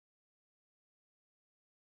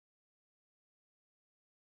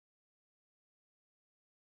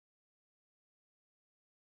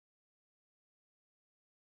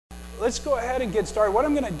let's go ahead and get started. What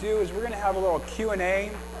I'm going to do is we're going to have a little Q&A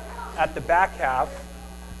at the back half.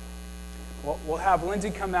 We'll have Lindsay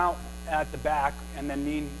come out at the back, and then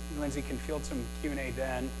me and Lindsay can field some Q&A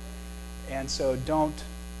then. And so don't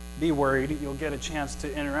be worried. You'll get a chance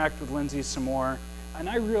to interact with Lindsay some more. And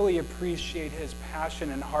I really appreciate his passion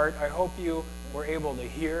and heart. I hope you were able to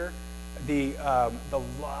hear the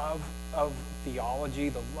love of theology,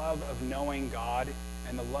 the love of knowing God,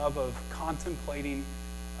 and the love of contemplating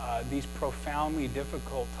these profoundly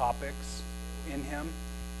difficult topics in him.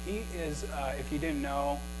 He is, if you didn't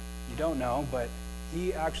know, you don't know, but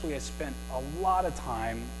he actually has spent a lot of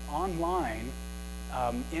time online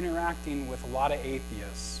interacting with a lot of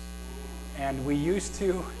atheists. And we used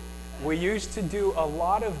to do a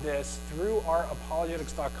lot of this through our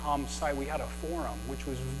apologetics.com site. We had a forum, which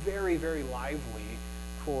was very, very lively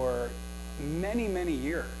for many, many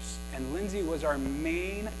years. And Lindsay was our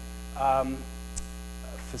main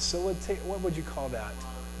what would you call that?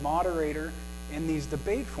 Moderator in these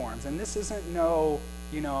debate forums. And this isn't no,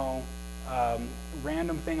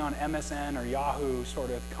 random thing on MSN or Yahoo sort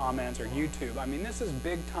of comments or YouTube. I mean, this is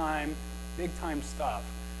big time stuff.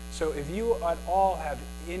 So if you at all have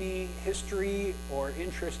any history or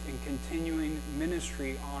interest in continuing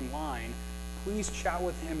ministry online, please chat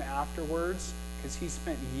with him afterwards, because he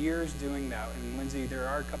spent years doing that. And Lindsay, there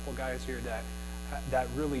are a couple guys here that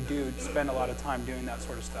really do spend a lot of time doing that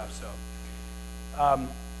sort of stuff. So,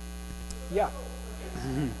 yeah.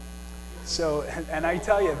 So, and I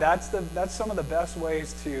tell you, that's some of the best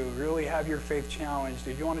ways to really have your faith challenged.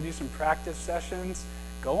 If you want to do some practice sessions,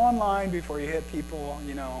 go online before you hit people,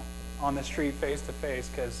 on the street face to face,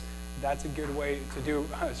 because that's a good way to do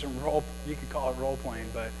some you could call it role playing,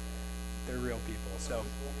 but they're real people. So,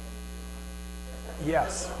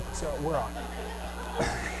 yes. So we're on.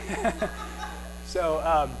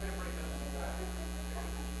 So,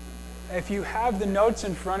 if you have the notes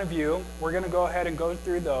in front of you, we're going to go ahead and go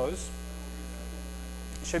through those.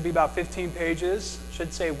 It should be about 15 pages. It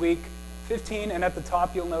should say week 15, and at the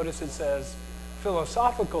top you'll notice it says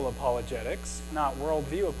philosophical apologetics, not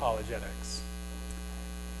worldview apologetics.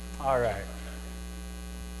 All right.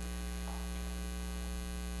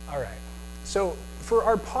 So for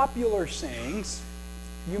our popular sayings,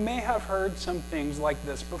 you may have heard some things like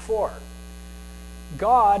this before.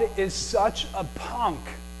 God is such a punk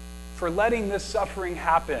for letting this suffering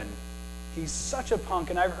happen. He's such a punk,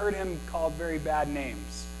 and I've heard him called very bad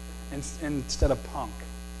names instead of punk.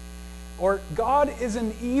 Or God is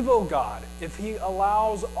an evil God if he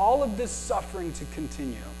allows all of this suffering to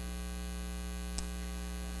continue.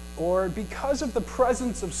 Or because of the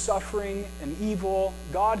presence of suffering and evil,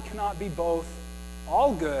 God cannot be both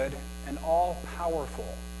all good and all powerful.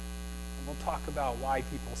 And we'll talk about why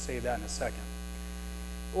people say that in a second.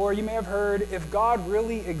 Or you may have heard, if God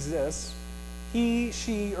really exists, he,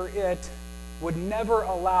 she, or it would never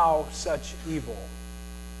allow such evil.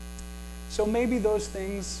 So maybe those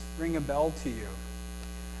things ring a bell to you.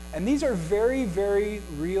 And these are very, very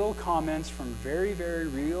real comments from very, very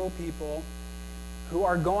real people who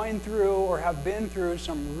are going through or have been through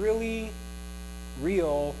some really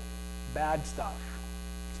real bad stuff.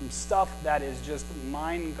 Some stuff that is just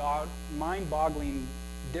mind-boggling,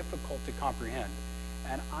 difficult to comprehend.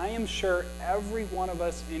 And I am sure every one of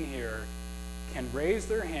us in here can raise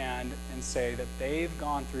their hand and say that they've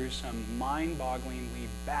gone through some mind-bogglingly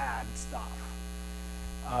bad stuff.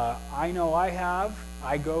 I know I have.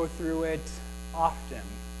 I go through it often.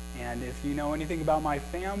 And if you know anything about my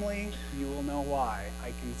family, you will know why. I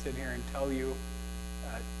can sit here and tell you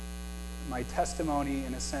my testimony,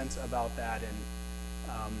 in a sense, about that,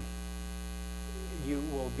 and you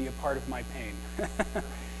will be a part of my pain.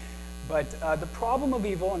 But the problem of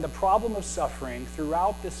evil and the problem of suffering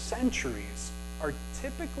throughout the centuries are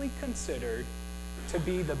typically considered to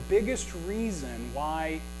be the biggest reason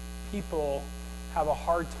why people have a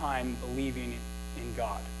hard time believing in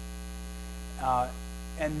God.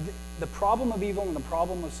 And the problem of evil and the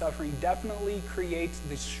problem of suffering definitely creates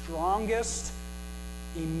the strongest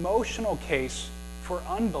emotional case for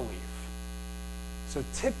unbelief. So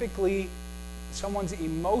typically, someone's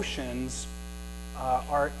emotions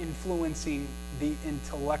are influencing the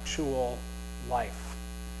intellectual life.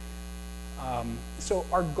 So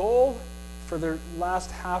our goal for the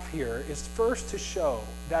last half here is first to show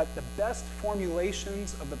that the best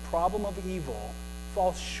formulations of the problem of evil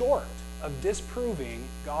fall short of disproving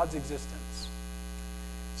God's existence.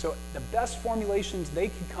 So the best formulations they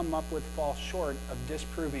could come up with fall short of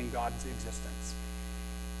disproving God's existence.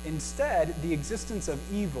 Instead, the existence of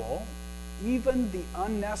evil, even the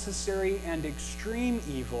unnecessary and extreme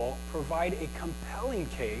evil, provide a compelling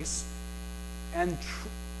case and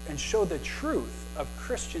and show the truth of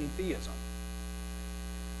Christian theism.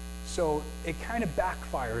 So it kind of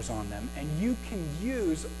backfires on them, and you can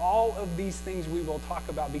use all of these things we will talk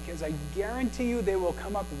about, because I guarantee you they will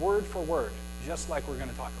come up word for word, just like we're going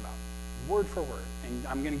to talk about, word for word. And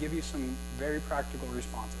I'm going to give you some very practical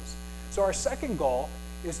responses. So our second goal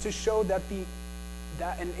is to show that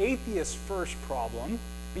an atheist's first problem,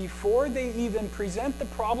 before they even present the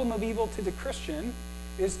problem of evil to the Christian,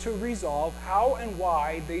 is to resolve how and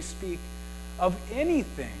why they speak of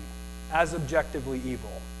anything as objectively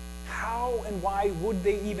evil. How and why would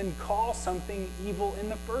they even call something evil in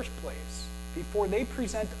the first place? Before they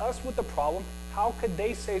present us with the problem, how could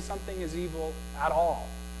they say something is evil at all?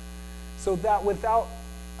 So that without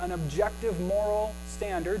an objective moral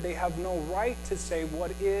standard, they have no right to say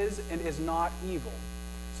what is and is not evil.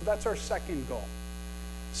 So that's our second goal.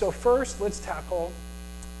 So first, let's tackle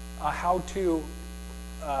how to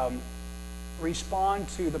respond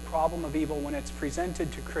to the problem of evil when it's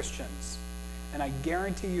presented to Christians. And I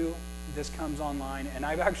guarantee you this comes online, and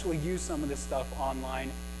I've actually used some of this stuff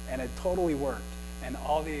online, and it totally worked. And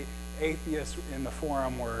all the atheists in the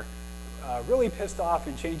forum were really pissed off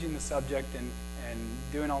and changing the subject and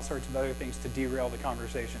doing all sorts of other things to derail the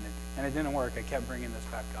conversation. And it didn't work. I kept bringing this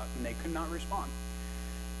back up, and they could not respond.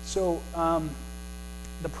 So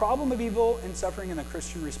the problem of evil and suffering and the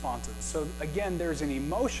Christian responses. So again, there's an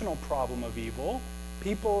emotional problem of evil.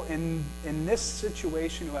 People in this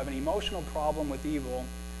situation who have an emotional problem with evil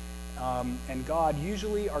and God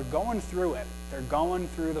usually are going through it. They're going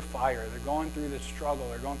through the fire. They're going through the struggle.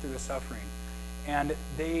 They're going through the suffering. And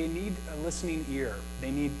they need a listening ear.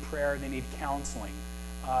 They need prayer. They need counseling.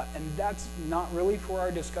 And that's not really for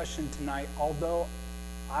our discussion tonight, although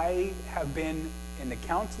I have been in the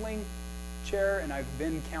counseling chair and I've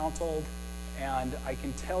been counseled, and I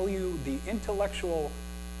can tell you the intellectual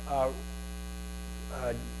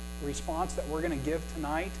response that we're going to give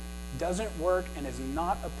tonight doesn't work and is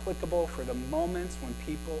not applicable for the moments when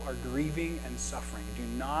people are grieving and suffering. Do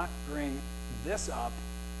not bring this up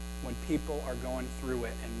when people are going through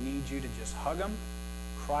it and need you to just hug them,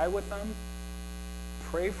 cry with them,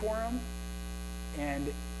 pray for them,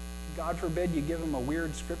 and God forbid you give them a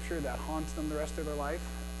weird scripture that haunts them the rest of their life,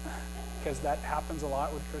 because that happens a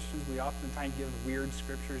lot with Christians. We oftentimes give weird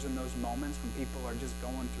scriptures in those moments when people are just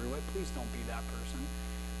going through it. Please don't be that person.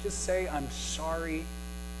 Just say, I'm sorry,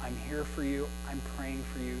 I'm here for you, I'm praying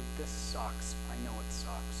for you. This sucks. I know it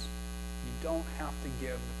sucks. You don't have to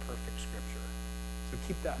give the perfect scripture. So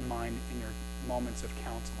keep that in mind in your moments of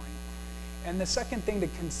counseling. And the second thing to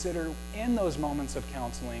consider in those moments of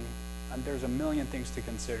counseling, and there's a million things to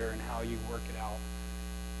consider and how you work it out,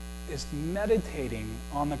 is meditating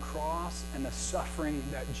on the cross and the suffering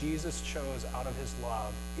that Jesus chose out of his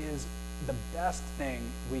love is the best thing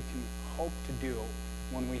we can hope to do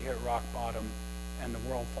when we hit rock bottom and the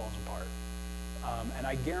world falls apart. And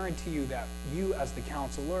I guarantee you that you as the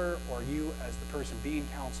counselor or you as the person being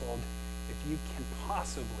counseled, if you can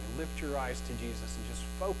possibly lift your eyes to Jesus and just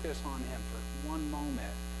focus on him for one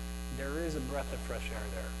moment, there is a breath of fresh air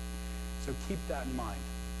there. So keep that in mind.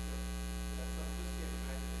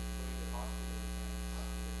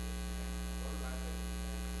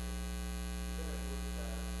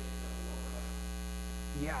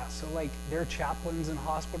 Yeah, so like they're chaplains in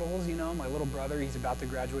hospitals, you know. My little brother, he's about to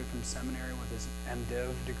graduate from seminary with his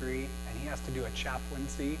MDiv degree, and he has to do a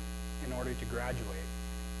chaplaincy in order to graduate.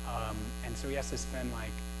 And so he has to spend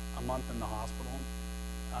like a month in the hospital.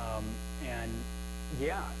 And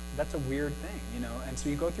yeah, that's a weird thing, you know. And so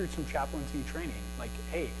you go through some chaplaincy training. Like,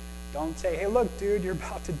 hey, don't say, hey, look, dude, you're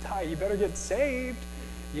about to die. You better get saved,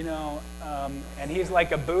 you know. And he's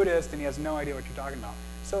like a Buddhist, and he has no idea what you're talking about.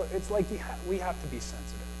 So it's like we have to be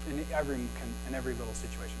sensitive in every little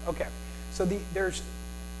situation. Okay, so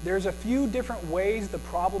there's a few different ways the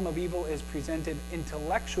problem of evil is presented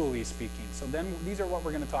intellectually speaking. So then these are what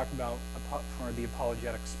we're going to talk about for the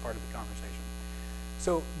apologetics part of the conversation.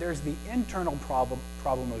 So there's the internal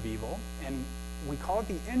problem of evil, and we call it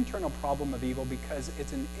the internal problem of evil because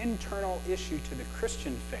it's an internal issue to the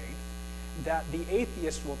Christian faith that the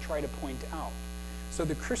atheist will try to point out. So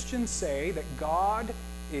the Christians say that God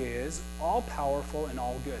is all-powerful and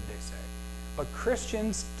all-good, they say. But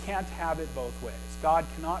Christians can't have it both ways. God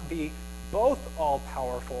cannot be both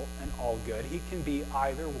all-powerful and all-good. He can be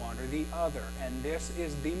either one or the other. And this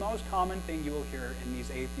is the most common thing you will hear in these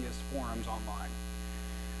atheist forums online.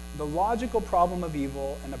 The logical problem of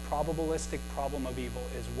evil and the probabilistic problem of evil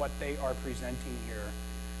is what they are presenting here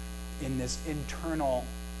in this internal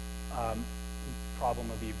problem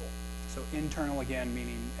of evil. So internal, again,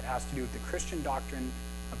 meaning it has to do with the Christian doctrine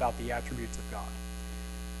about the attributes of God.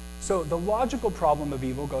 So the logical problem of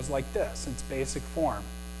evil goes like this, its basic form.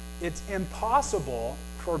 It's impossible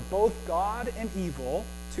for both God and evil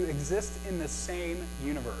to exist in the same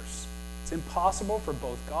universe. It's impossible for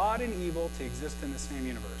both God and evil to exist in the same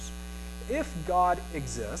universe. If God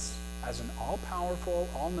exists as an all-powerful,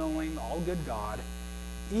 all-knowing, all-good God,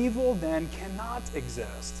 evil then cannot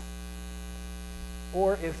exist.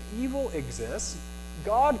 Or if evil exists,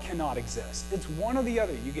 God cannot exist. It's one or the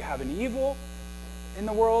other. You have an evil in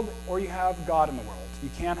the world, or you have God in the world. You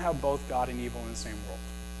can't have both God and evil in the same world.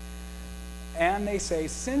 And they say,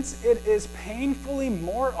 since it is painfully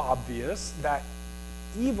more obvious that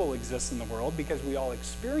evil exists in the world because we all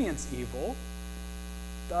experience evil,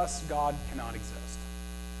 thus God cannot exist.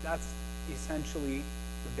 That's essentially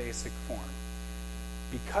the basic form.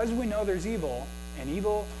 Because we know there's evil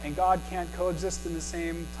and God can't coexist in the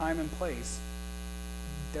same time and place,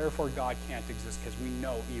 therefore God can't exist because we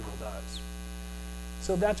know evil does.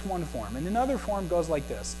 So that's one form. And another form goes like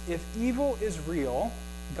this. If evil is real,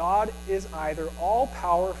 God is either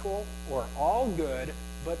all-powerful or all-good,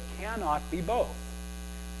 but cannot be both.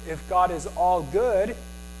 If God is all-good,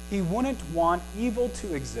 he wouldn't want evil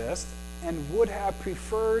to exist and would have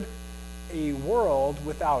preferred a world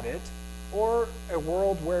without it, or a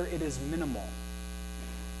world where it is minimal.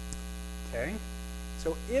 Okay?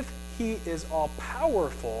 So if he is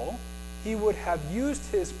all-powerful, he would have used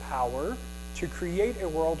his power to create a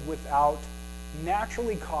world without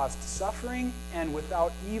naturally caused suffering and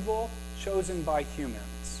without evil chosen by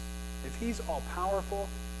humans. If he's all-powerful,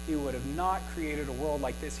 he would have not created a world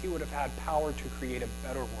like this. He would have had power to create a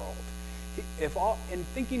better world. In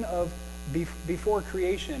thinking of before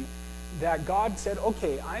creation, that God said,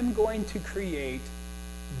 okay, I'm going to create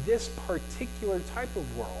this particular type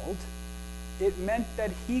of world, it meant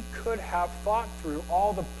that he could have thought through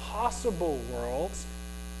all the possible worlds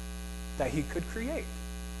that he could create.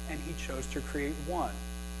 And he chose to create one.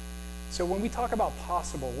 So when we talk about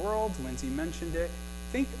possible worlds, Lindsay mentioned it,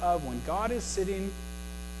 think of when God is sitting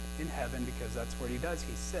in heaven, because that's what he does,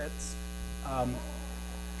 he sits.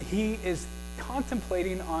 He is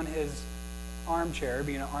contemplating on his armchair,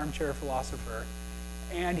 being an armchair philosopher,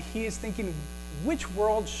 and he is thinking, which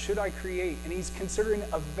world should I create? And he's considering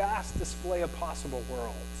a vast display of possible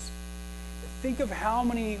worlds. Think of how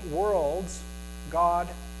many worlds God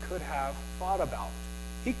could have thought about.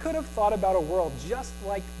 He could have thought about a world just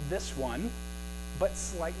like this one, but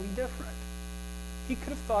slightly different. He could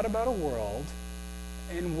have thought about a world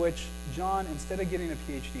in which John, instead of getting a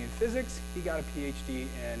PhD in physics, he got a PhD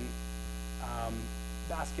in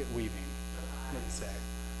basket weaving, let's say,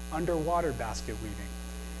 underwater basket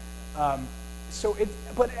weaving.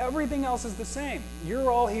 But everything else is the same.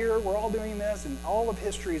 You're all here, we're all doing this, and all of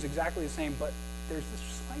history is exactly the same, but there's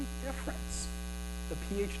this slight difference. The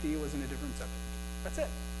PhD was in a different subject. That's it.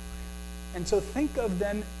 And so think of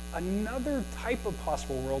then another type of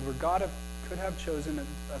possible world where God could have chosen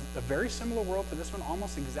a very similar world to this one,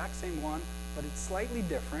 almost the exact same one, but it's slightly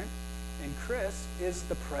different. And Chris is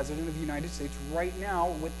the president of the United States right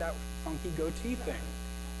now with that funky goatee thing.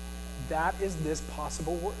 That is the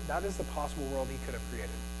possible world he could have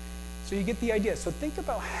created. So you get the idea. So think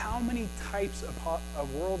about how many types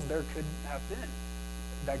of worlds there could have been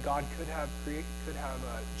that God could have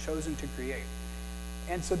chosen to create.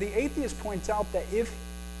 And so the atheist points out that if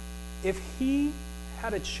he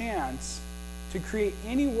had a chance to create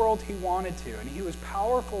any world he wanted to, and he was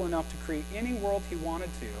powerful enough to create any world he wanted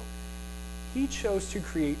to, he chose to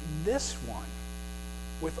create this one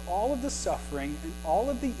with all of the suffering and all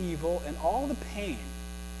of the evil and all the pain.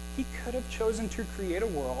 He could have chosen to create a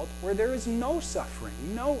world where there is no suffering,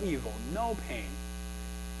 no evil, no pain.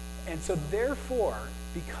 And so therefore,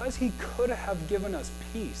 because he could have given us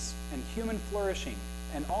peace and human flourishing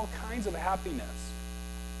and all kinds of happiness,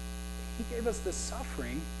 he gave us the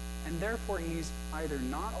suffering, and therefore he's either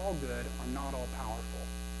not all good or not all powerful.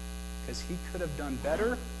 Because he could have done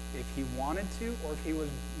better if he wanted to, or if he was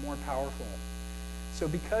more powerful. So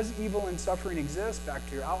because evil and suffering exist, back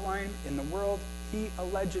to your outline, in the world he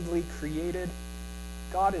allegedly created,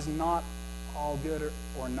 God is not all good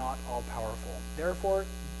or not all powerful. Therefore,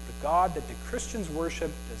 the God that the Christians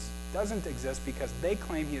worship doesn't exist because they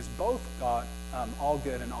claim he is both God, all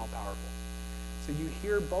good and all powerful. So you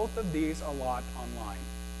hear both of these a lot online.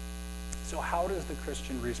 So how does the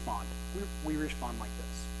Christian respond? We respond like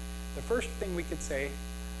this. The first thing we could say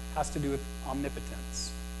has to do with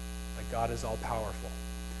omnipotence, that God is all powerful.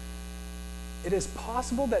 It is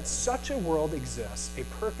possible that such a world exists, a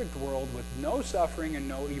perfect world with no suffering and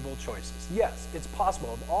no evil choices. Yes, it's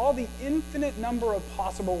possible. Of all the infinite number of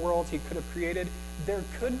possible worlds he could have created, there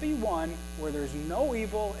could be one where there's no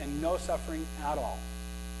evil and no suffering at all.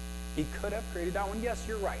 He could have created that one. Yes,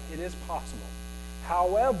 you're right. It is possible.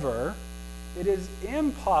 However, it is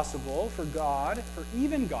impossible for God, for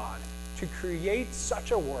even God, to create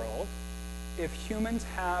such a world if humans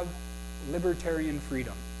have libertarian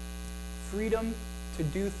freedom. Freedom to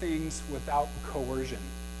do things without coercion.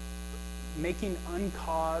 Making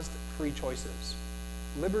uncaused free choices.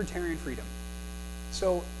 Libertarian freedom.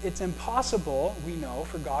 So it's impossible, we know,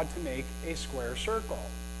 for God to make a square circle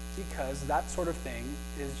because that sort of thing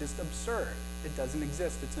is just absurd. It doesn't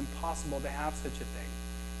exist. It's impossible to have such a thing.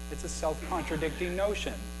 It's a self-contradicting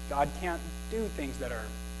notion. God can't do things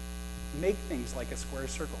make things like a square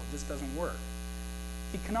circle. It just doesn't work.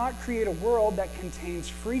 He cannot create a world that contains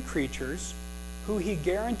free creatures who he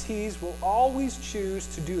guarantees will always choose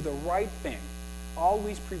to do the right thing,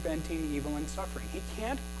 always preventing evil and suffering. He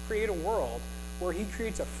can't create a world where he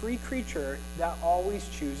creates a free creature that always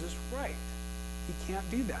chooses right. He can't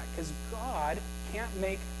do that because God can't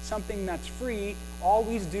make something that's free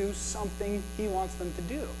always do something he wants them to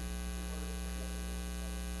do.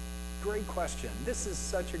 Great question. This is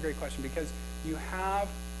such a great question because you've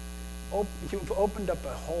opened up a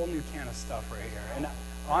whole new can of stuff right here. And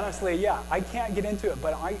honestly, yeah, I can't get into it,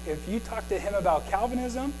 but if you talk to him about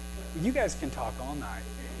Calvinism, you guys can talk all night.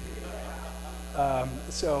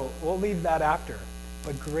 So we'll leave that after.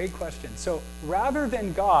 But great question. So rather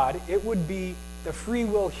than God, it would be the free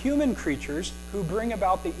will human creatures who bring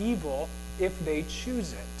about the evil if they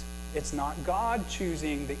choose it. It's not God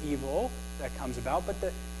choosing the evil that comes about, but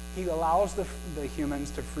he allows the humans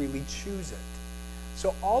to freely choose it.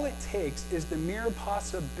 So all it takes is the mere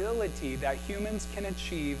possibility that humans can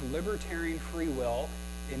achieve libertarian free will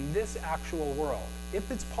in this actual world. If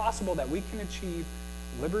it's possible that we can achieve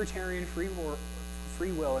libertarian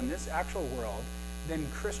free will in this actual world, then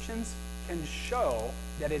Christians can show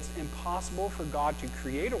that it's impossible for God to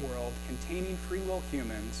create a world containing free will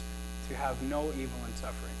humans to have no evil and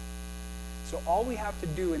suffering. So all we have to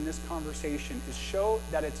do in this conversation is show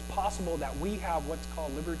that it's possible that we have what's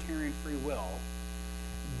called libertarian free will.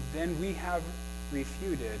 Then we have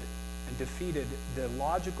refuted and defeated the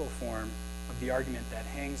logical form of the argument that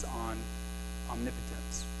hangs on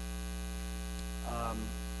omnipotence.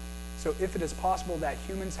 So if it is possible that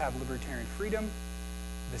humans have libertarian freedom,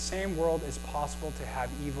 the same world is possible to have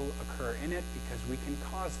evil occur in it because we can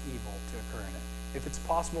cause evil to occur in it. If it's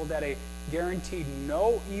possible that a guaranteed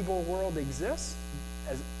no evil world exists,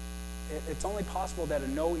 it's only possible that a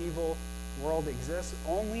no evil world exists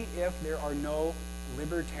only if there are no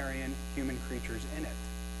libertarian human creatures in it.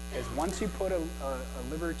 Because once you put a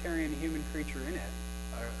libertarian human creature in it,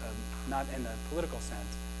 not in the political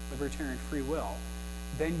sense, libertarian free will,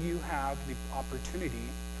 then you have the opportunity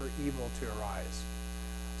for evil to arise.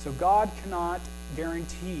 So God cannot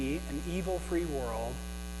guarantee an evil-free world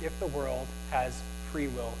if the world has free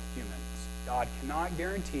will humans. God cannot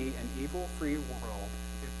guarantee an evil-free world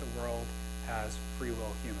if the world has free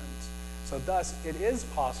will humans. So thus, it is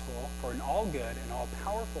possible for an all-good and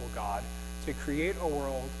all-powerful God to create a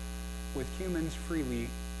world with humans freely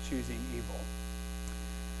choosing evil.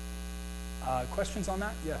 Questions on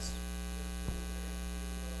that? Yes.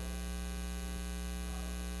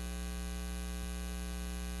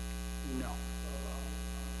 No.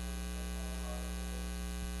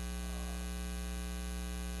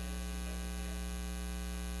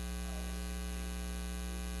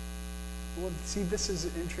 Well, see, this is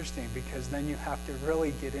interesting because then you have to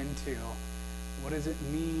really get into what does it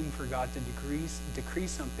mean for God to decree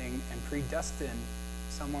something and predestine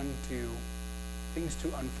things to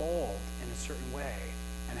unfold in a certain way,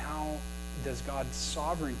 and how does God's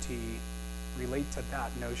sovereignty relate to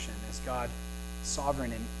that notion? Is God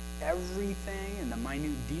sovereign in everything, in the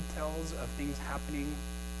minute details of things happening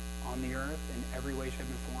on the earth in every way, shape,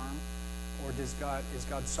 and form? Or is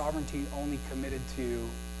God's sovereignty only committed to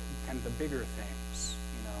kind of the bigger things,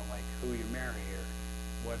 like who you marry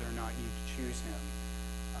or whether or not you choose him,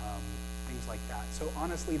 things like that. So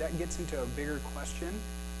honestly, that gets into a bigger question.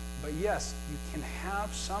 But yes, you can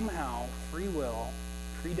have somehow free will,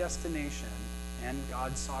 predestination, and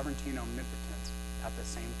God's sovereignty and omnipotence at the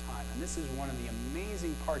same time. And this is one of the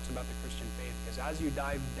amazing parts about the Christian faith, because as you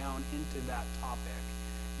dive down into that topic,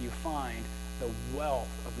 you find the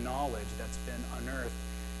wealth of knowledge that's been unearthed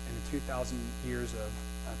in the 2,000 years of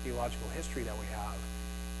theological history that we have.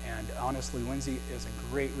 And honestly, Lindsay is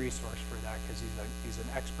a great resource for that because he's an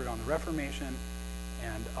expert on the Reformation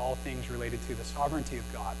and all things related to the sovereignty of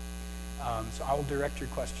God. So I will direct your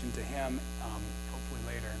question to him, hopefully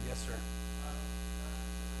later. Yes, sir.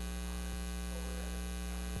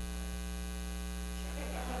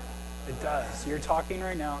 It does. You're talking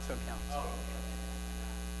right now, so it counts.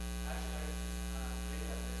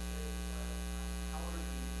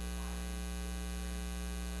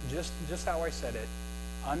 just how I said it,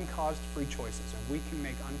 uncaused free choices. If we can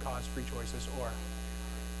make uncaused free choices, or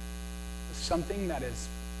something that is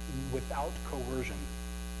without coercion.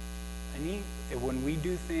 When we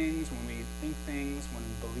do things, when we think things, when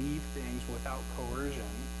we believe things without coercion,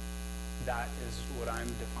 that is what I'm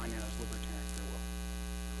defining as libertarian free will.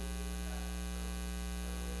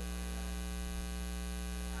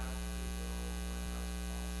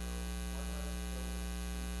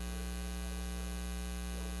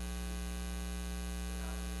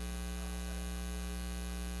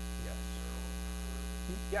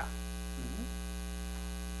 Yeah.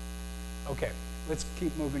 Okay, let's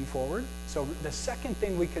keep moving forward. So the second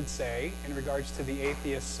thing we could say in regards to the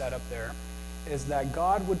atheist setup there is that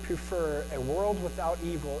God would prefer a world without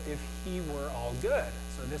evil if he were all good.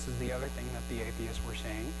 So this is the other thing that the atheists were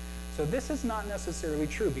saying. So this is not necessarily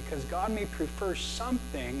true, because God may prefer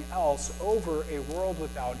something else over a world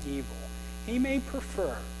without evil. He may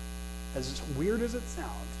prefer, as weird as it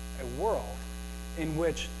sounds, a world in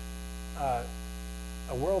which a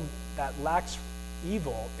world that lacks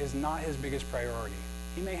evil is not his biggest priority.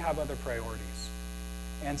 He may have other priorities.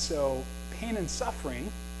 And so pain and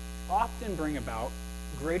suffering often bring about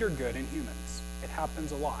greater good in humans. It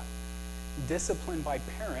happens a lot. Discipline by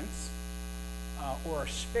parents, or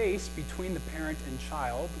space between the parent and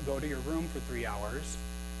child, go to your room for 3 hours,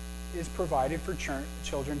 is provided for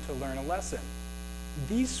children to learn a lesson.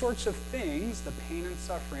 These sorts of things, the pain and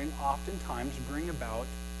suffering, oftentimes bring about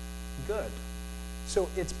good. So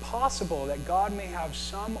it's possible that God may have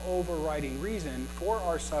some overriding reason for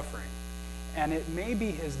our suffering. And it may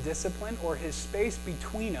be his discipline or his space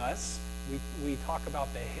between us. We talk about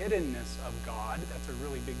the hiddenness of God. That's a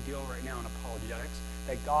really big deal right now in apologetics,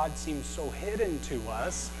 that God seems so hidden to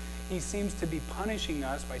us. He seems to be punishing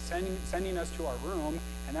us by sending us to our room,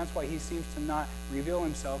 and that's why he seems to not reveal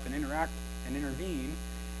himself and interact and intervene.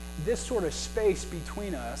 This sort of space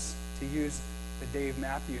between us, to use the Dave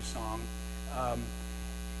Matthews song,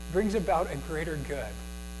 brings about a greater good.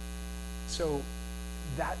 So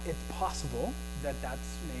that it's possible that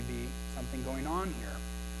that's maybe something going on here.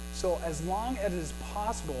 So as long as it is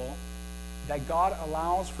possible that God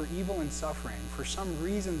allows for evil and suffering for some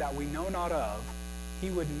reason that we know not of, he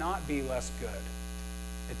would not be less good.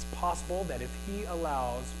 It's possible that if he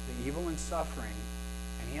allows the evil and suffering,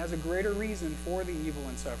 and he has a greater reason for the evil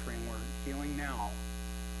and suffering we're feeling now,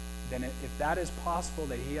 then if that is possible,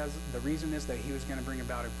 that he has, the reason is that he was going to bring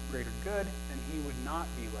about a greater good, then he would not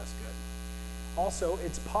be less good. Also,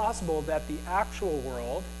 it's possible that the actual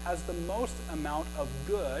world has the most amount of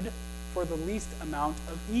good for the least amount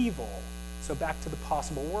of evil. So back to the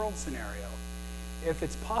possible world scenario. If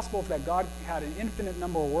it's possible that God had an infinite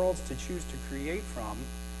number of worlds to choose to create from,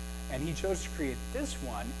 and he chose to create this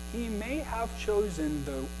one, he may have chosen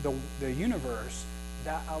the universe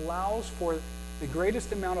that allows for the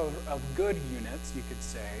greatest amount of good units, you could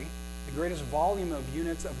say, the greatest volume of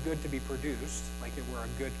units of good to be produced, like it were a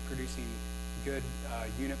good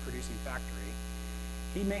unit producing factory.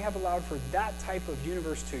 He may have allowed for that type of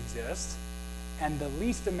universe to exist and the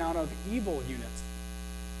least amount of evil units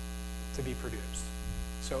to be produced.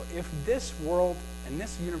 So if this world and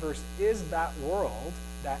this universe is that world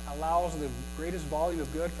that allows the greatest volume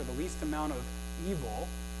of good for the least amount of evil,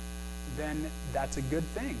 then that's a good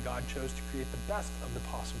thing. God chose to create the best of the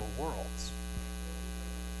possible worlds.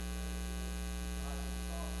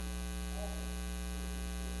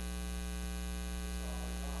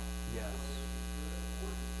 Yes.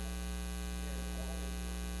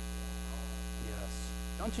 Yes.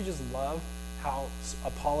 Don't you just love how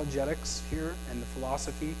apologetics here and the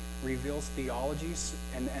philosophy reveals theologies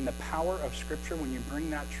and the power of Scripture when you bring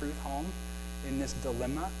that truth home in this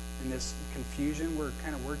dilemma, in this confusion we're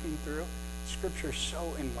kind of working through? Scripture is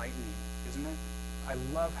so enlightening, isn't it? I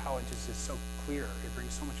love how it just is so clear. It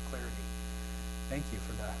brings so much clarity. Thank you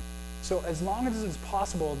for that. So as long as it's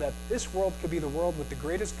possible that this world could be the world with the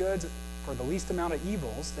greatest goods for the least amount of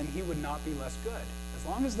evils, then he would not be less good. As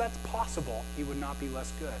long as that's possible, he would not be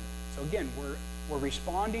less good. So again, we're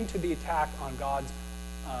responding to the attack on God's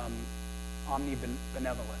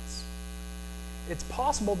omnibenevolence. It's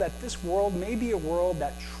possible that this world may be a world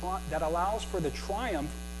that allows for the triumph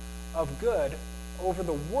of good over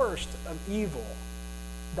the worst of evil,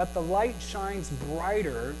 that the light shines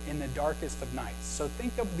brighter in the darkest of nights. So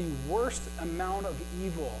think of the worst amount of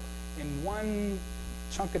evil in one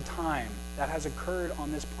chunk of time that has occurred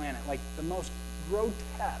on this planet, like the most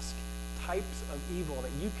grotesque types of evil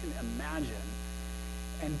that you can imagine,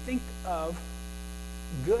 and think of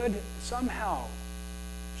good somehow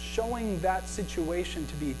showing that situation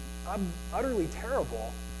to be utterly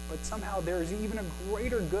terrible but somehow there's even a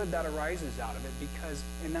greater good that arises out of it, because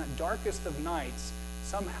in that darkest of nights,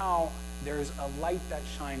 somehow there's a light that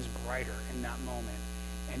shines brighter in that moment,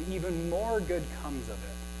 and even more good comes of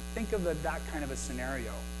it. Think of that kind of a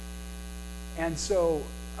scenario. And so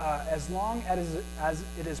as long as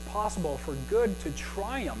it is possible for good to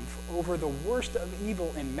triumph over the worst of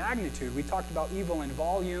evil in magnitude, we talked about evil in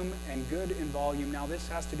volume and good in volume. Now this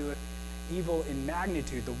has to do with evil in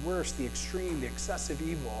magnitude, the worst, the extreme, the excessive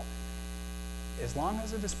evil. As long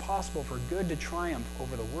as it is possible for good to triumph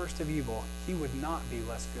over the worst of evil, he would not be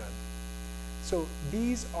less good. So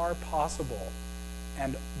these are possible,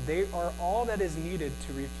 and they are all that is needed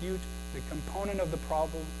to refute the component of the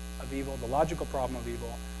problem of evil, the logical problem of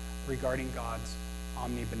evil, regarding God's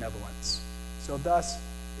omnibenevolence. So thus,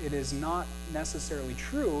 it is not necessarily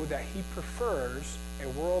true that he prefers a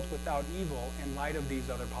world without evil in light of these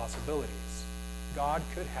other possibilities. God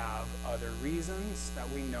could have other reasons that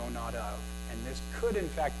we know not of, and this could in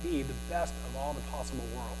fact be the best of all the possible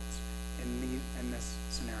worlds in this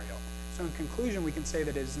scenario. So in conclusion, we can say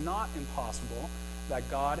that it is not impossible that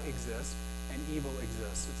God exists and evil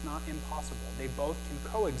exists. It's not impossible. They both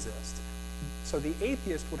can coexist. So the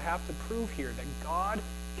atheist would have to prove here that God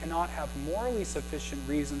cannot have morally sufficient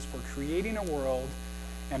reasons for creating a world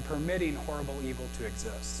and permitting horrible evil to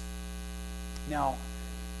exist. Now,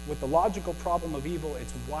 with the logical problem of evil,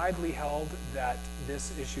 it's widely held that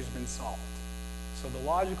this issue's been solved. So the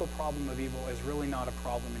logical problem of evil is really not a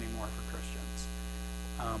problem anymore for Christians.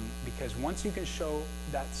 Because once you can show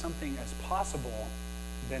that something is possible,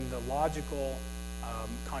 then the logical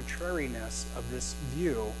contrariness of this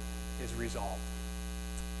view is resolved.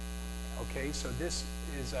 Okay, so this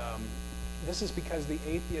is because the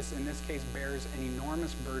atheist in this case bears an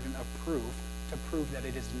enormous burden of proof to prove that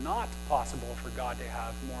it is not possible for God to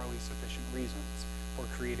have morally sufficient reasons for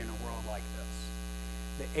creating a world like this.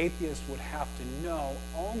 The atheist would have to know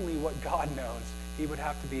only what God knows. He would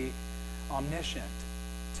have to be omniscient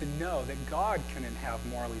to know that God couldn't have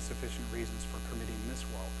morally sufficient reasons for permitting this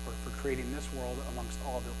world, or for creating this world amongst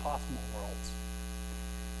all the possible worlds.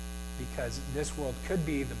 Because this world could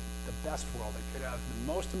be the best world. It could have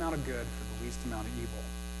the most amount of good for the least amount of evil.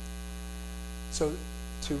 So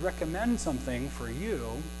to recommend something for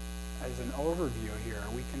you as an overview here,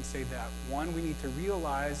 we can say that, one, we need to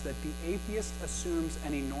realize that the atheist assumes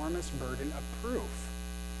an enormous burden of proof.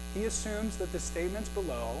 He assumes that the statements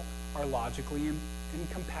below are logically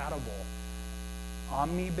incompatible.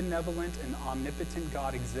 Omnibenevolent and omnipotent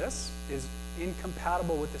God exists is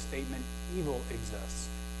incompatible with the statement evil exists.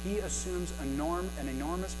 He assumes an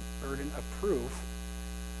enormous burden of proof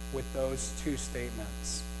with those two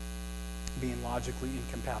statements being logically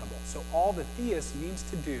incompatible. So all the theist needs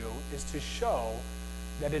to do is to show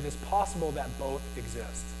that it is possible that both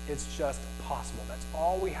exist. It's just possible. That's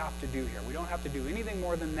all we have to do here. We don't have to do anything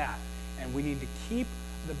more than that. And we need to keep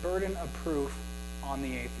the burden of proof on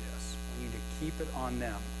the atheists. We need to keep it on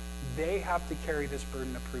them. They have to carry this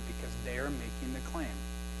burden of proof because they are making the claim.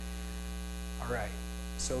 All right.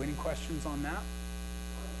 So any questions on that?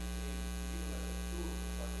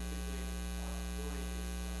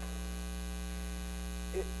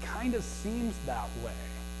 It kind of seems that way.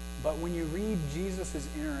 But when you read Jesus'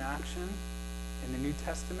 interaction in the New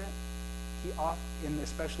Testament,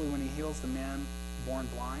 especially when he heals the man born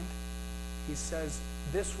blind, he says,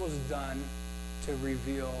 this was done to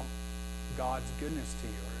reveal God's goodness to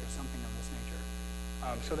you, or something of this nature,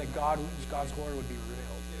 so that God's glory would be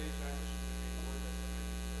revealed.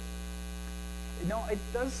 No, it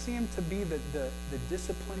does seem to be the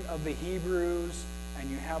discipline of the Hebrews, and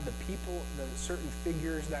you have the people, the certain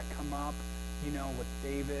figures that come up, with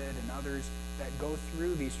David and others that go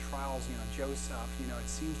through these trials, Joseph, it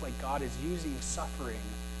seems like God is using suffering,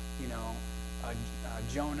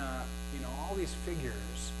 Jonah, all these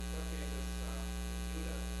figures.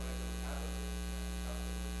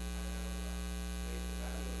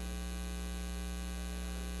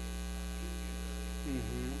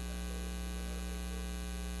 Mm-hmm.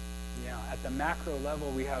 Yeah, at the macro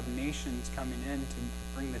level, we have nations coming in to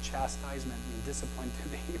bring the chastisement and discipline to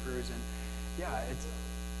the Hebrews, and yeah, it's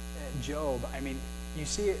Job. I mean, you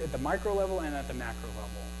see it at the micro level and at the macro level.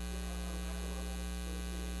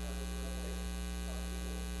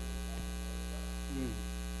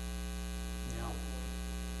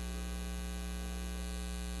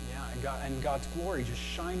 Yeah, and God's glory just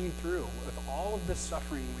shining through with all of the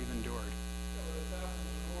suffering we've endured.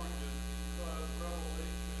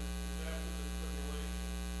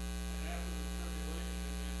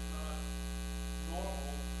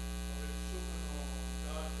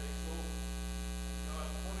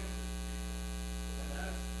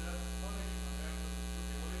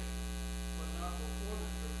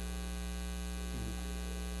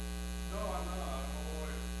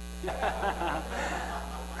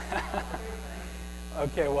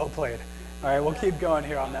 Okay, well played. All right, we'll keep going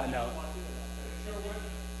here on that note.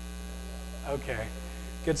 Okay,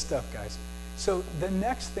 good stuff, guys. So the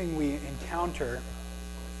next thing we encounter.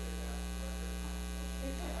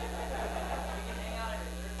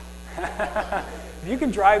 If you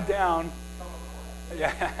can drive down.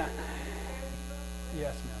 Yeah.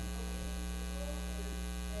 Yes, ma'am.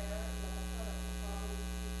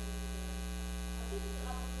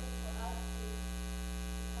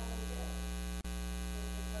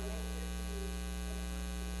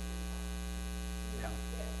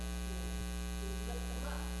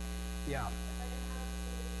 Yeah.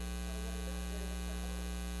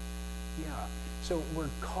 Yeah. So we're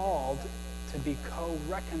called to be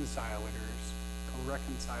co-reconcilers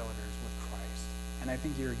with Christ. And I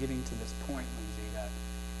think you're getting to this point, Lindsay, that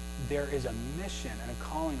there is a mission and a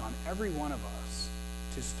calling on every one of us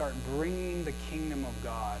to start bringing the kingdom of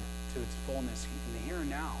God to its fullness in the here and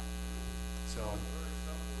now. So,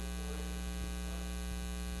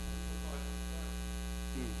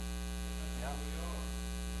 yeah.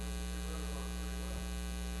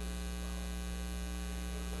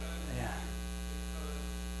 Yeah.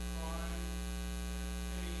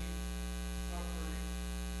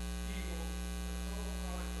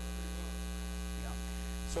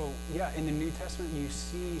 So, yeah, in the New Testament, you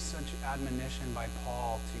see such admonition by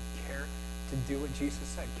Paul to do what Jesus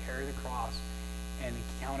said, carry the cross, and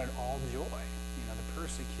count it all joy. You know, the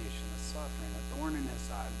persecution, the suffering, the thorn in his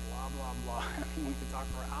side, blah, blah, blah. I mean, we could talk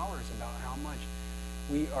for hours about how much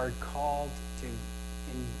we are called to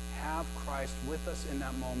have Christ with us in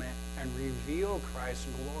that moment and reveal Christ's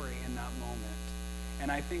glory in that moment.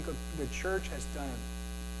 And I think the church has done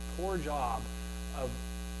a poor job of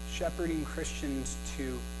shepherding Christians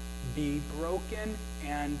to be broken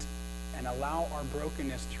and allow our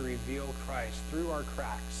brokenness to reveal Christ through our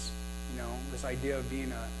cracks. You know, this idea of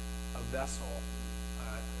being a vessel,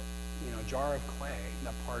 jar of clay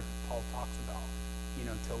that Paul talks about. You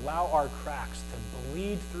know, to allow our cracks to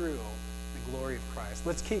bleed through the glory of Christ.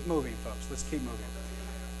 Let's keep moving, folks. Let's keep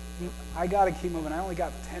moving. I got to keep moving. I only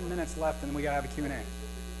got 10 minutes left, and then we got to have a Q&A.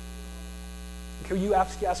 Can you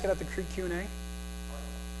ask it at the Q&A?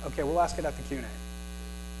 Okay, we'll ask it at the Q&A.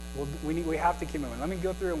 We have to keep moving. Let me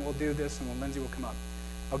go through and we'll do this, and Lindsay will come up.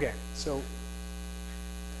 Okay, so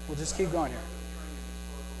we'll just keep going here.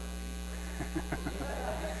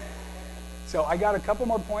 So I got a couple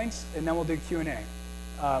more points, and then we'll do Q&A.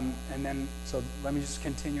 So let me just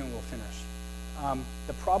continue and we'll finish.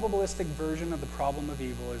 The probabilistic version of the problem of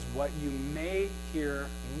evil is what you may hear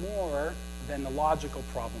more than the logical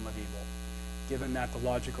problem of evil, given that the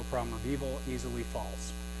logical problem of evil easily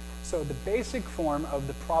falls. So the basic form of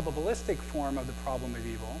the probabilistic form of the problem of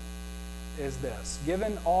evil is this.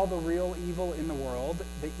 Given all the real evil in the world,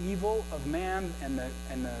 the evil of man and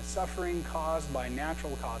the suffering caused by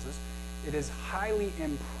natural causes, it is highly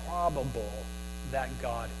improbable that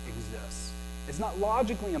God exists. It's not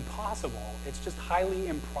logically impossible, it's just highly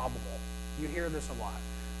improbable. You hear this a lot.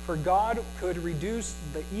 For God could reduce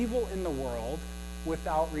the evil in the world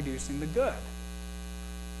without reducing the good.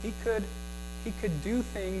 He could do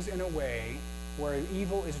things in a way where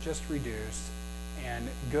evil is just reduced and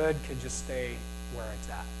good could just stay where it's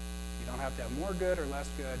at. You don't have to have more good or less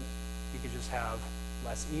good. You could just have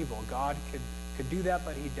less evil. God could do that,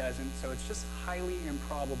 but he doesn't. So it's just highly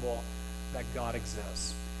improbable that God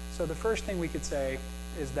exists. So the first thing we could say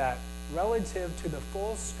is that relative to the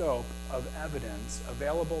full scope of evidence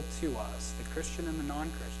available to us, the Christian and the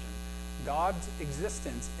non-Christian, God's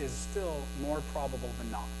existence is still more probable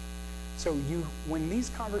than not. So when these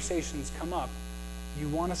conversations come up, you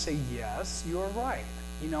want to say, yes, you are right.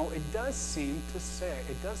 You know, it does seem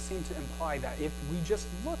to imply that if we just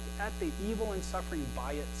look at the evil and suffering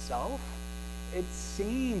by itself, it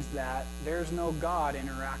seems that there's no God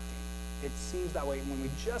interacting. It seems that way when we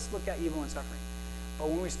just look at evil and suffering. But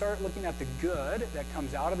when we start looking at the good that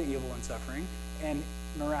comes out of the evil and suffering and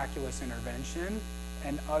miraculous intervention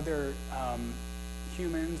and other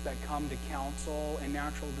humans that come to counsel in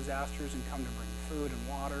natural disasters and come to bring food and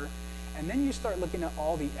water. And then you start looking at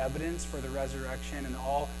all the evidence for the resurrection and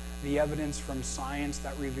all the evidence from science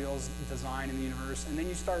that reveals design in the universe. And then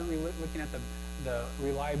you start looking at the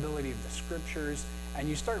reliability of the scriptures, and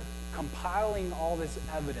you start compiling all this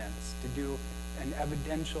evidence to do an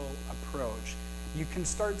evidential approach. You can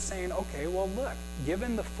start saying, okay, well, look,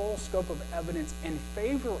 given the full scope of evidence in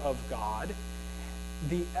favor of God,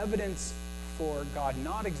 the evidence for God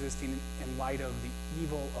not existing in light of the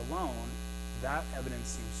evil alone, that evidence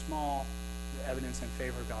seems small. The evidence in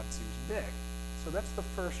favor of God seems big. So that's the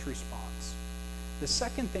first response. The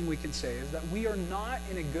second thing we can say is that we are not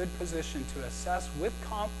in a good position to assess with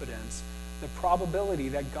confidence the probability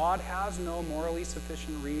that God has no morally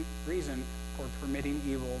sufficient reason for permitting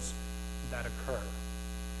evils that occur.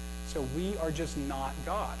 So we are just not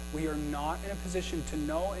God. We are not in a position to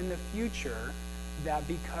know in the future that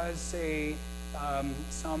because, say,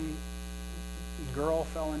 some girl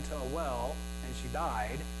fell into a well and she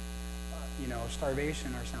died,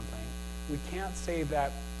 starvation or something, we can't say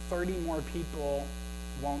that 30 more people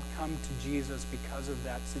won't come to Jesus because of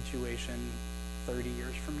that situation 30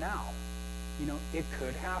 years from now. It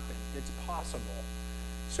could happen. It's possible.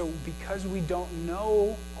 So because we don't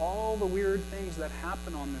know all the weird things that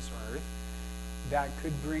happen on this earth that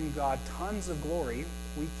could bring God tons of glory,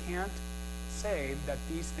 we can't say that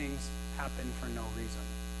these things happen for no reason.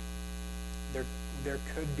 There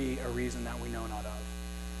could be a reason that we know not of.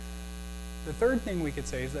 The third thing we could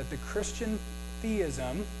say is that the Christian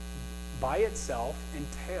theism by itself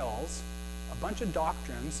entails a bunch of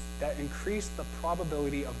doctrines that increase the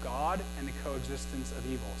probability of God and the coexistence of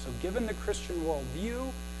evil. So given the Christian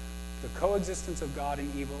worldview, the coexistence of God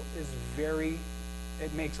and evil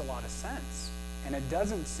it makes a lot of sense. And it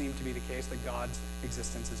doesn't seem to be the case that God's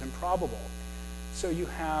existence is improbable. So you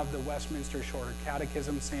have the Westminster Shorter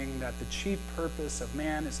Catechism saying that the chief purpose of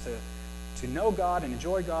man is to know God and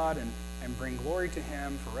enjoy God and bring glory to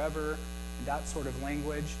him forever, and that sort of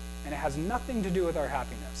language. And it has nothing to do with our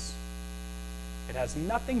happiness. It has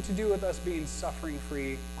nothing to do with us being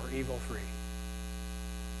suffering-free or evil-free.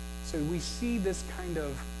 So we see this kind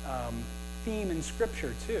of theme in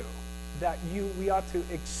Scripture too, that we ought to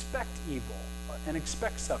expect evil and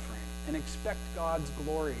expect suffering and expect God's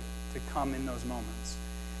glory to come in those moments.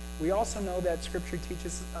 We also know that Scripture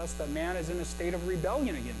teaches us that man is in a state of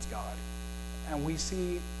rebellion against God. And we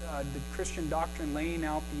see the Christian doctrine laying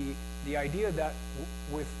out the idea that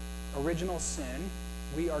with original sin,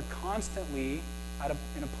 we are constantly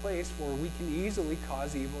in a place where we can easily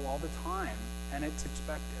cause evil all the time, and it's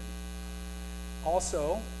expected.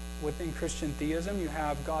 Also, within Christian theism, you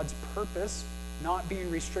have God's purpose not being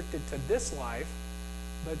restricted to this life,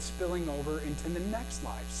 but spilling over into the next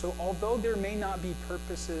life. So although there may not be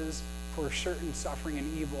purposes for certain suffering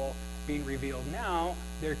and evil being revealed now,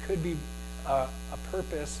 there could be a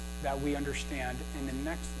purpose that we understand in the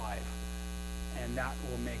next life, and that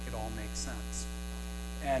will make it all make sense.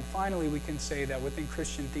 And finally, we can say that within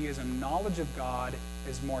Christian theism, knowledge of God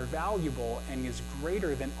is more valuable and is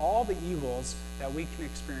greater than all the evils that we can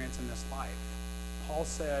experience in this life. Paul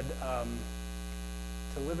said,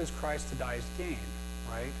 to live is Christ, to die is gain,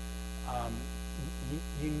 right?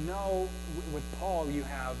 With Paul, you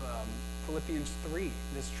have Philippians 3,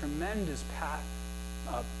 this tremendous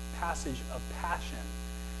passage of passion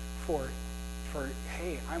for,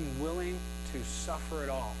 hey, I'm willing to suffer it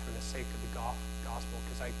all for the sake of the gospel,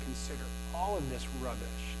 because I consider all of this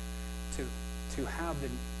rubbish to have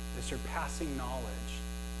the surpassing knowledge,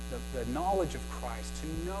 the knowledge of Christ, to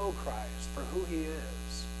know Christ for who he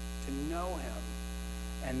is, to know him.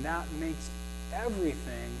 And that makes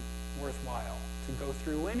everything worthwhile, to go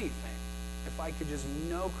through anything, if I could just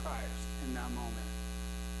know Christ in that moment.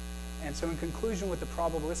 And so in conclusion, with the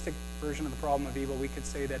probabilistic version of the problem of evil, we could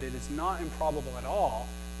say that it is not improbable at all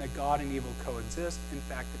that God and evil coexist. In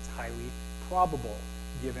fact, it's highly probable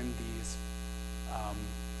given these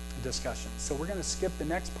discussions. So we're going to skip the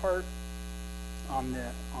next part on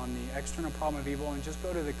the external problem of evil and just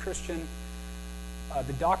go to the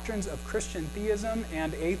doctrines of Christian theism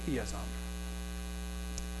and atheism.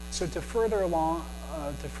 So to further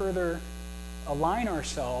align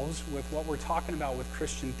ourselves with what we're talking about with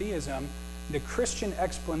Christian theism, the Christian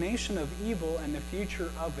explanation of evil and the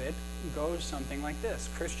future of it goes something like this.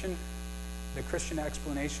 The Christian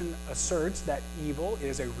explanation asserts that evil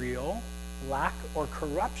is a real lack or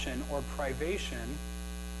corruption or privation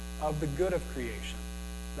of the good of creation.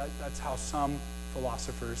 That's how some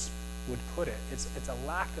philosophers would put it. It's a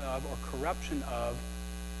lack of or corruption of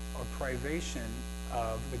or privation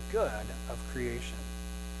of the good of creation.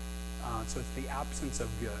 So it's the absence of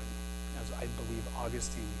good, as I believe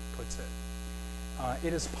Augustine puts it.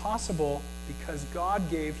 It is possible because God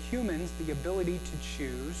gave humans the ability to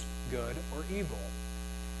choose good or evil.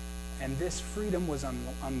 And this freedom was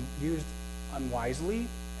used unwisely,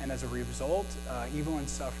 and as a result, evil and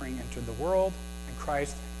suffering entered the world, and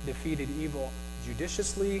Christ defeated evil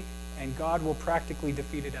judiciously, and God will practically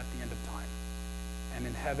defeat it at the end of time. And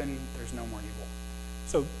in heaven, there's no more evil.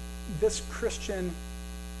 So this Christian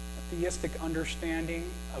theistic understanding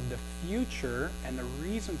of the future and the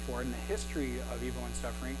reason for it and the history of evil and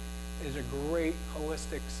suffering is a great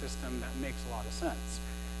holistic system that makes a lot of sense.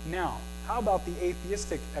 Now, how about the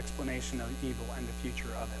atheistic explanation of evil and the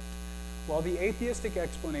future of it? Well, the atheistic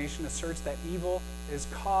explanation asserts that evil is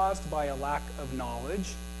caused by a lack of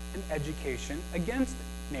knowledge and education against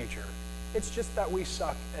nature. It's just that we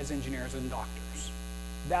suck as engineers and doctors.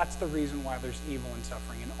 That's the reason why there's evil and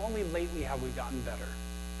suffering, and only lately have we gotten better.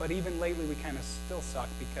 But even lately, we kind of still suck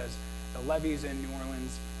because the levees in New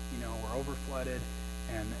Orleans, were over-flooded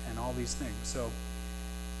and all these things. So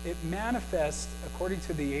it manifests, according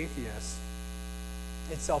to the atheists,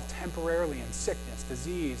 itself temporarily in sickness,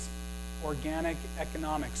 disease, organic,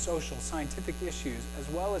 economic, social, scientific issues, as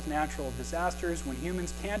well as natural disasters when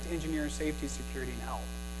humans can't engineer safety, security, and health.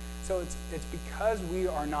 So it's because we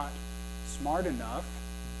are not smart enough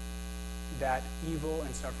that evil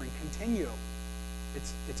and suffering continue.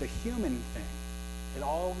 It's a human thing. It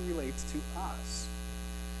all relates to us.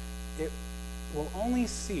 It will only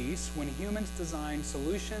cease when humans design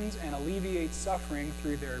solutions and alleviate suffering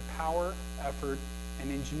through their power, effort, and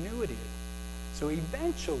ingenuity. So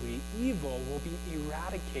eventually, evil will be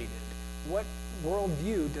eradicated. What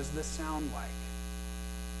worldview does this sound like?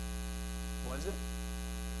 Was it?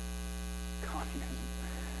 Communism.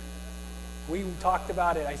 We talked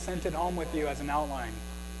about it. I sent it home with you as an outline.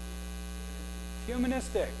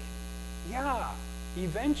 Humanistic. Yeah.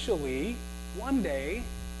 Eventually, one day,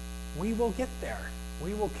 we will get there.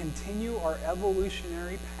 We will continue our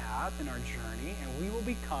evolutionary path in our journey, and we will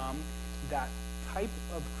become that type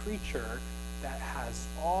of creature that has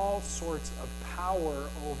all sorts of power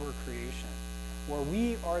over creation, where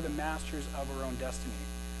we are the masters of our own destiny,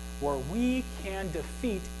 where we can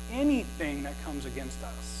defeat anything that comes against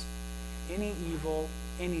us. Any evil,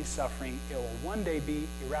 any suffering, it will one day be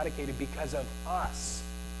eradicated because of us,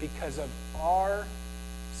 because of our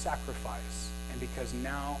sacrifice, and because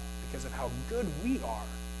of how good we are.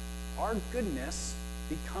 Our goodness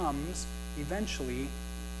becomes eventually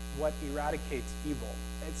what eradicates evil.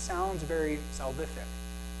 It sounds very salvific.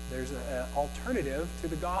 There's an alternative to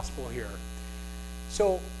the gospel here.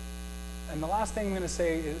 So, and the last thing I'm going to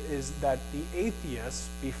say is that the atheists,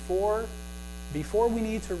 before we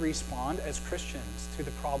need to respond as Christians to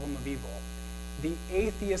the problem of evil, the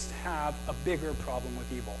atheists have a bigger problem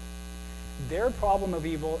with evil. Their problem of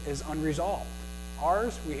evil is unresolved.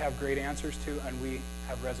 Ours, we have great answers to, and we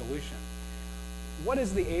have resolution. What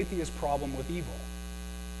is the atheist problem with evil?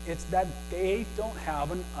 It's that they don't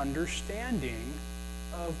have an understanding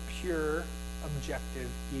of pure, objective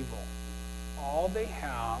evil. All they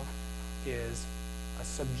have is a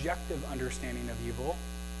subjective understanding of evil,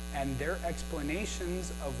 and their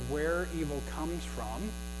explanations of where evil comes from,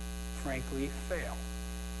 frankly, fail.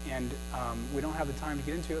 And we don't have the time to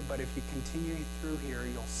get into it, but if you continue through here,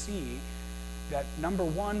 you'll see that, number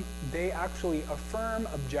one, they actually affirm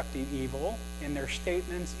objective evil in their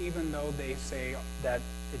statements, even though they say that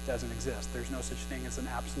it doesn't exist. There's no such thing as an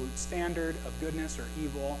absolute standard of goodness or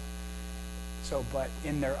evil. So, but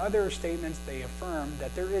in their other statements, they affirm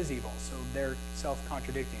that there is evil. So they're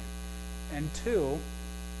self-contradicting. And two,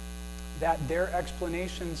 that their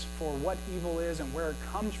explanations for what evil is and where it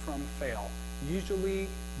comes from fail. Usually,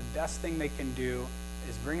 the best thing they can do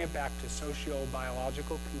is bring it back to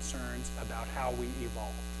socio-biological concerns about how we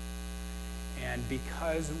evolved. And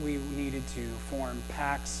because we needed to form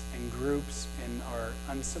packs and groups in our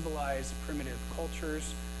uncivilized, primitive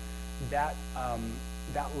cultures, that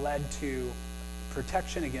led to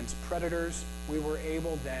protection against predators. We were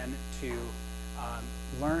able then to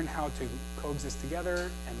learn how to coexist together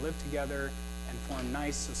and live together and form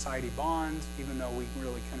nice society bonds, even though we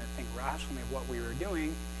really couldn't think rationally of what we were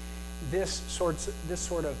doing. This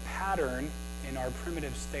sort of pattern in our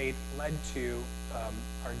primitive state led to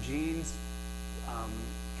our genes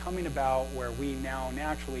coming about, where we now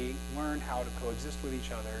naturally learn how to coexist with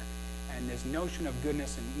each other. And this notion of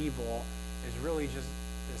goodness and evil is really just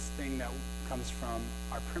this thing that comes from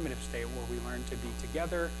our primitive state, where we learn to be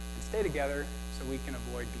together and stay together so we can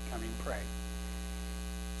avoid becoming prey.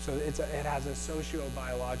 So it has a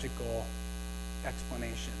socio-biological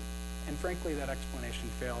explanation. And frankly, that explanation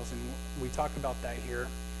fails, and we talk about that here.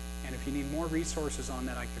 And if you need more resources on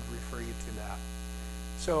that, I could refer you to that.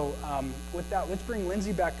 So with that, let's bring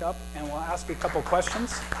Lindsay back up, and we'll ask a couple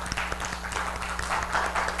questions.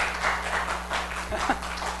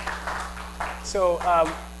 So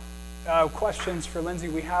questions for Lindsay.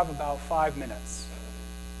 We have about 5 minutes.